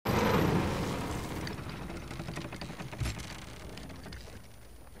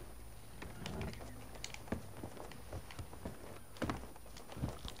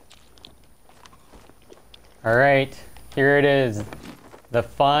All right, here it is. The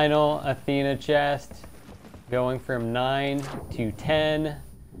final Athena chest, going from 9 to 10.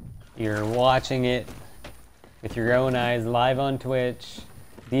 You're watching it with your own eyes live on Twitch.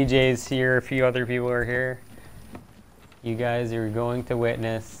 DJ's here, a few other people are here. You guys are going to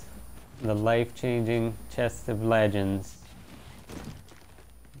witness the life-changing chest of legends.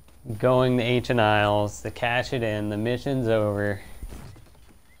 Going to Ancient Isles to cash it in. The mission's over.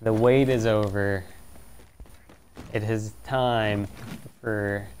 The wait is over. It is time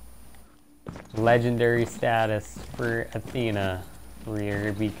for legendary status for Athena. We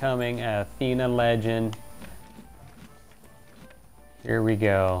are becoming an Athena legend. Here we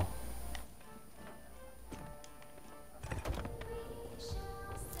go.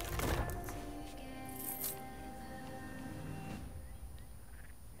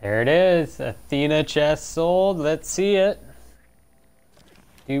 There it is. Athena chest sold. Let's see it.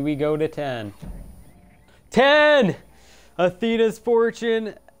 Do we go to 10? 10! Athena's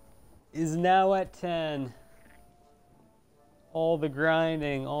fortune is now at 10. All the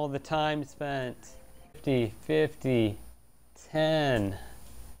grinding, all the time spent. 50, 50, 10.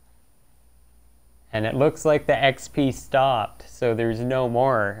 And it looks like the XP stopped, so there's no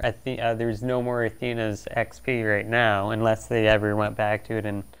more. There's no more Athena's XP right now, unless they ever went back to it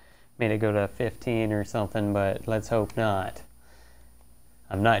and made it go to 15 or something, but let's hope not.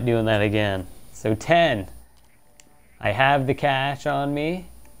 I'm not doing that again. So 10. I have the cash on me.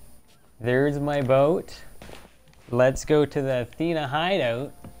 There's my boat. Let's go to the Athena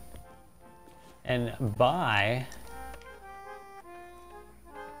hideout and buy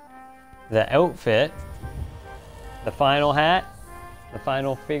the outfit, the final hat, the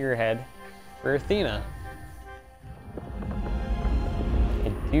final figurehead for Athena.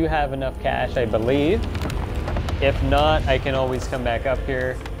 I do have enough cash, I believe. If not, I can always come back up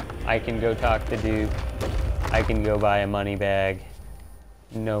here. I can go talk to Duke. I can go buy a money bag.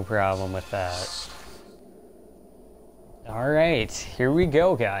 No problem with that. All right, here we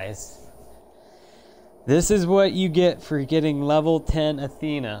go, guys. This is what you get for getting level 10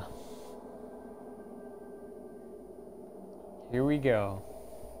 Athena. Here we go.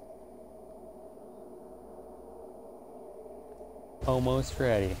 Almost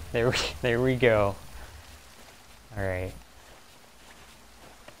ready. There we go. All right.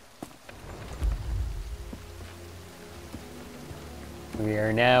 We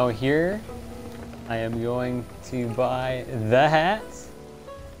are now here. I am going to buy the hat.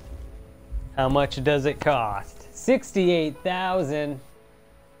 How much does it cost? 68,000.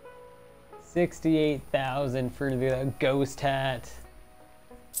 68,000 for the ghost hat.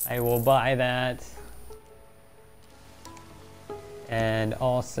 I will buy that. And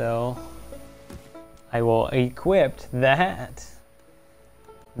also, I will equip the hat.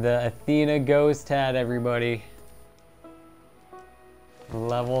 The Athena ghost hat, everybody.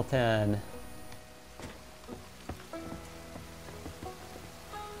 Level 10.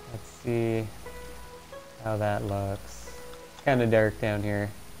 Let's see how that looks. It's kind of dark down here.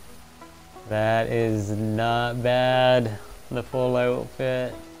 That is not bad. The full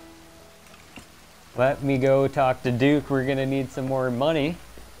outfit. Let me go talk to Duke. We're gonna need some more money.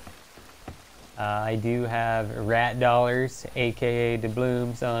 I do have rat dollars, aka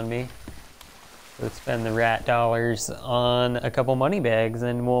doubloons, on me. Let's spend the rat dollars on a couple money bags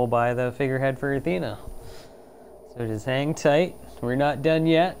and we'll buy the figurehead for Athena. So just hang tight. We're not done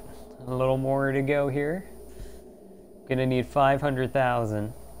yet. A little more to go here. Gonna need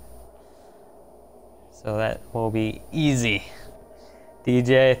 500,000. So that will be easy.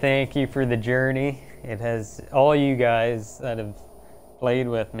 DJ, thank you for the journey. It has all you guys that have played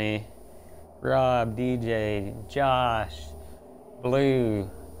with me. Rob, DJ, Josh, Blue,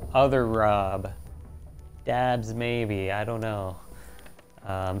 other Rob, Dabs maybe, I don't know.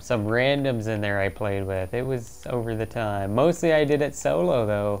 Some randoms in there I played with. It was over the time. Mostly I did it solo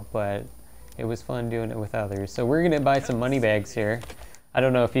though, but it was fun doing it with others. So we're gonna buy some money bags here. I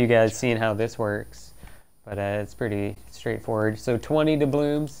don't know if you guys seen how this works, but it's pretty straightforward. So 20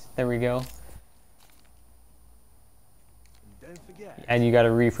 doubloons, there we go. And you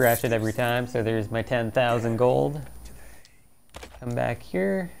gotta refresh it every time. So there's my 10,000 gold. Come back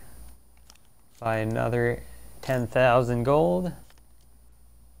here, buy another 10,000 gold.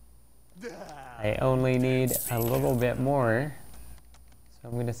 I only need a little bit more, so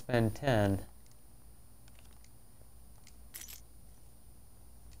I'm gonna spend 10.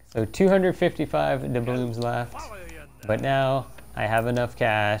 So 255 doubloons left, but now I have enough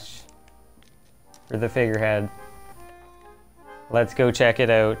cash for the figurehead. Let's go check it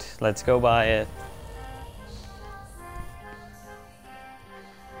out. Let's go buy it.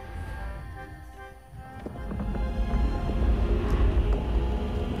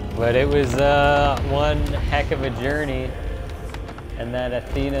 But it was one heck of a journey, and that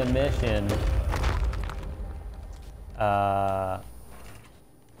Athena mission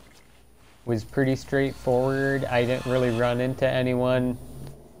was pretty straightforward. I didn't really run into anyone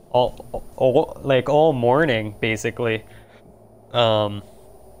all morning, basically. No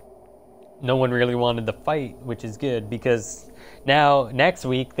one really wanted to fight, which is good, because now next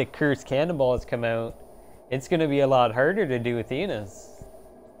week the Cursed Cannonballs come out. It's going to be a lot harder to do Athenas.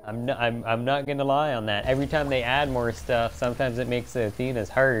 I'm not gonna lie on that. Every time they add more stuff, sometimes it makes the Athenas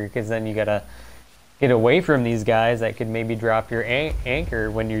harder, because then you gotta get away from these guys that could maybe drop your anchor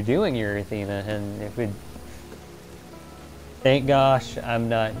when you're doing your Athena, and it would. Thank gosh I'm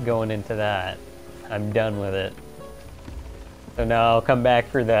not going into that. I'm done with it. So now I'll come back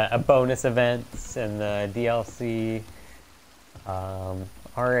for the bonus events and the DLC.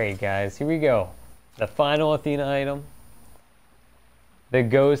 Alright guys, here we go. The final Athena item. The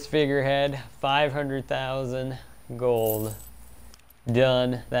ghost figurehead, 500,000 gold.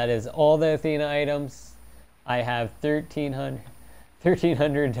 Done. That is all the Athena items. I have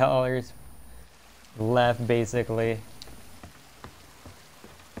 $1,300 left, basically.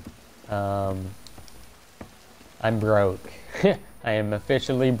 I'm broke. I am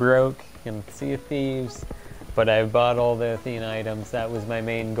officially broke in Sea of Thieves, but I've bought all the Athena items. That was my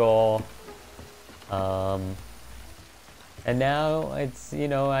main goal. And now it's, you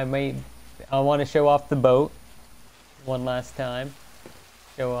know, I want to show off the boat one last time.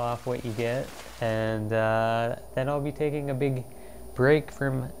 Show off what you get. And then I'll be taking a big break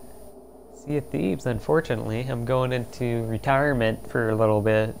from Sea of Thieves, unfortunately. I'm going into retirement for a little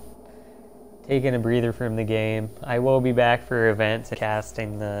bit. Taking a breather from the game. I will be back for events,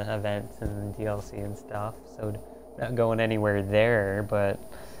 casting the events and DLC and stuff. So not going anywhere there, but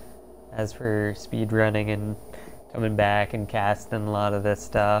as for speedrunning and coming back and casting a lot of this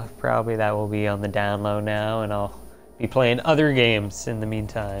stuff, probably that will be on the down low now, and I'll be playing other games in the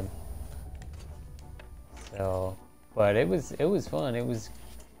meantime. So, but it was fun. It was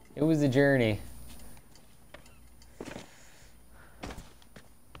a journey.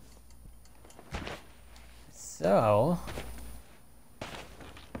 So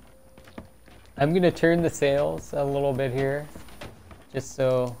I'm gonna turn the sails a little bit here, just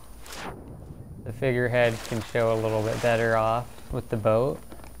so the figurehead can show a little bit better off with the boat.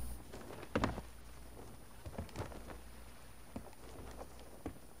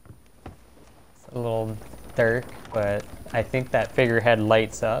 It's a little dark, but I think that figurehead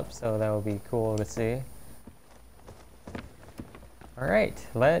lights up, so that will be cool to see. Alright,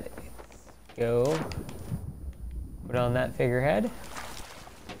 let's go. Put on that figurehead.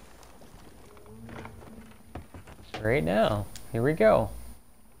 Right now. Here we go.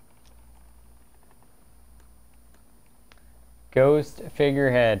 Ghost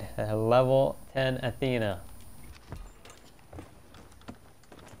figurehead, a level 10 Athena.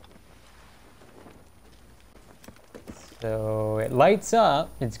 So it lights up.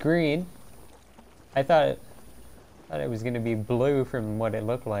 It's green. I thought it was going to be blue from what it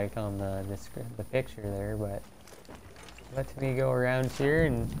looked like on the picture there, but let me go around here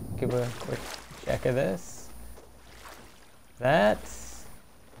and give a quick check of this. That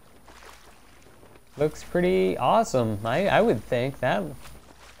looks pretty awesome. I would think that.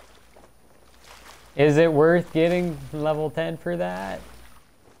 Is it worth getting level 10 for that?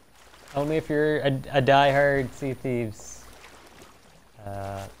 Only if you're a die-hard Sea of Thieves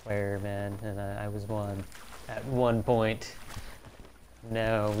player, man, and I was one at one point.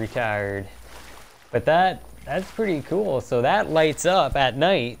 Now retired. But that's pretty cool. So that lights up at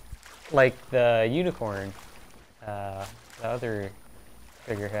night like the unicorn, the other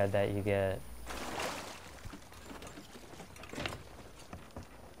figurehead that you get.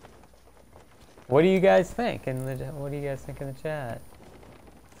 What do you guys think? What do you guys think in the chat?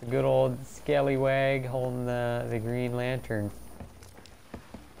 It's a good old scallywag holding the green lantern.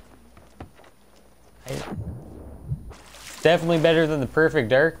 It's definitely better than the perfect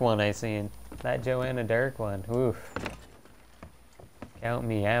dark one I seen. That Joanna dark one. Oof. Count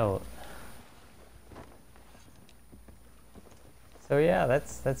me out. So yeah,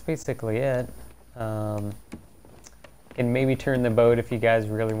 that's basically it. Can maybe turn the boat if you guys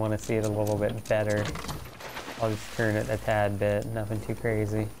really want to see it a little bit better. I'll just turn it a tad bit, nothing too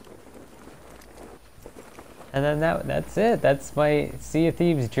crazy. And then that's it. That's my Sea of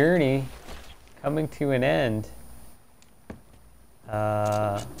Thieves journey coming to an end.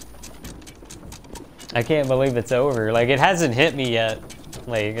 I can't believe it's over. Like, it hasn't hit me yet.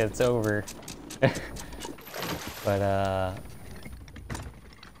 Like, it's over. But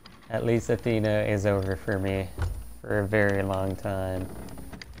at least Athena is over for me for a very long time.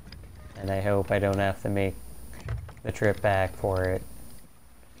 And I hope I don't have to make the trip back for it.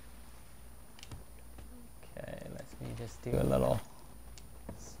 Okay, let me just do a little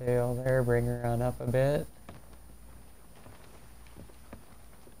sail there, bring her on up a bit.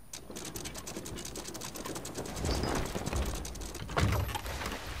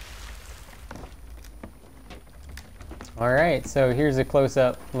 Alright, so here's a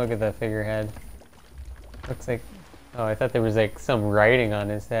close-up look at the figurehead. Looks like, oh, I thought there was like some writing on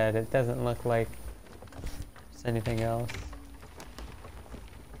his head. It doesn't look like there's anything else.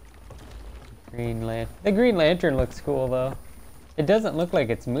 Green lantern. The green lantern looks cool though. It doesn't look like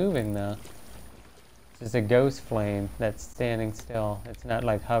it's moving though. It's just a ghost flame that's standing still. It's not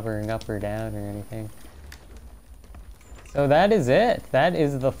like hovering up or down or anything. So that is it. That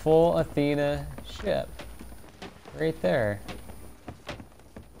is the full Athena ship. Right there.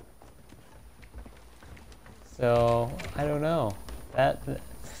 So, I don't know.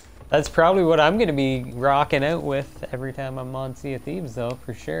 That's probably what I'm going to be rocking out with every time I'm on Sea of Thieves though,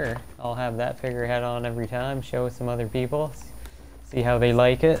 for sure. I'll have that figurehead on every time, show some other people, see how they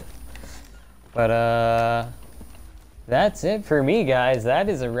like it. But that's it for me, guys. That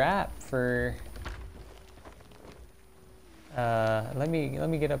is a wrap for let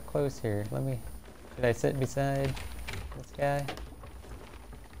me get up close here. Should I sit beside this guy?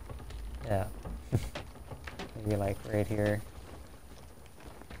 Yeah. Maybe like right here.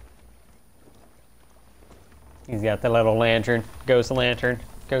 He's got the little lantern, ghost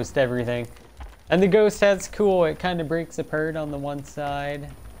everything. And the ghost head's cool. It kind of breaks apart on the one side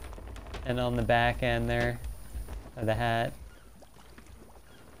and on the back end there of the hat.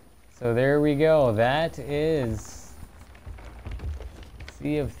 So there we go. That is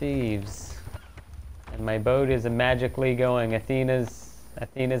Sea of Thieves. And my boat is magically going Athena's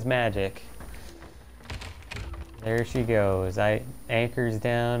magic. There she goes. Anchor's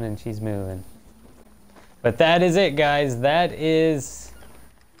down and she's moving. But that is it, guys. That is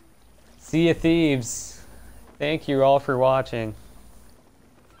Sea of Thieves. Thank you all for watching.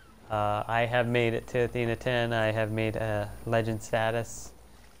 I have made it to Athena 10. I have made a legend status.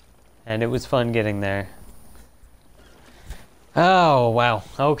 And it was fun getting there. Oh, wow.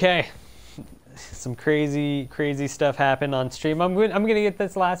 Okay. Some crazy stuff happened on stream. I'm gonna get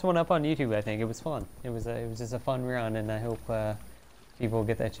this last one up on YouTube. I think it was fun. It was just a fun run, and I hope people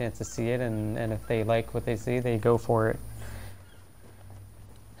get that chance to see it. And if they like what they see, they go for it.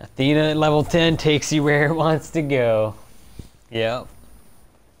 Athena at level 10 takes you where it wants to go. Yep.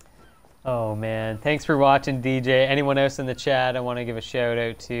 Oh man, thanks for watching, DJ. Anyone else in the chat, I want to give a shout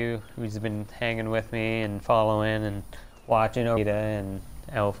out to who's been hanging with me and following and watching Beta and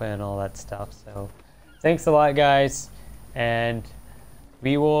Alpha and all that stuff. So thanks a lot, guys, and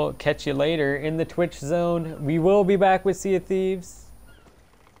we will catch you later in the Twitch zone. We will be back with Sea of Thieves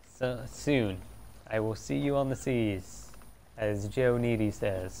so soon. I will see you on the seas, as Joe Needy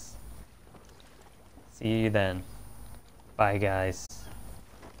says. See you then. Bye, guys.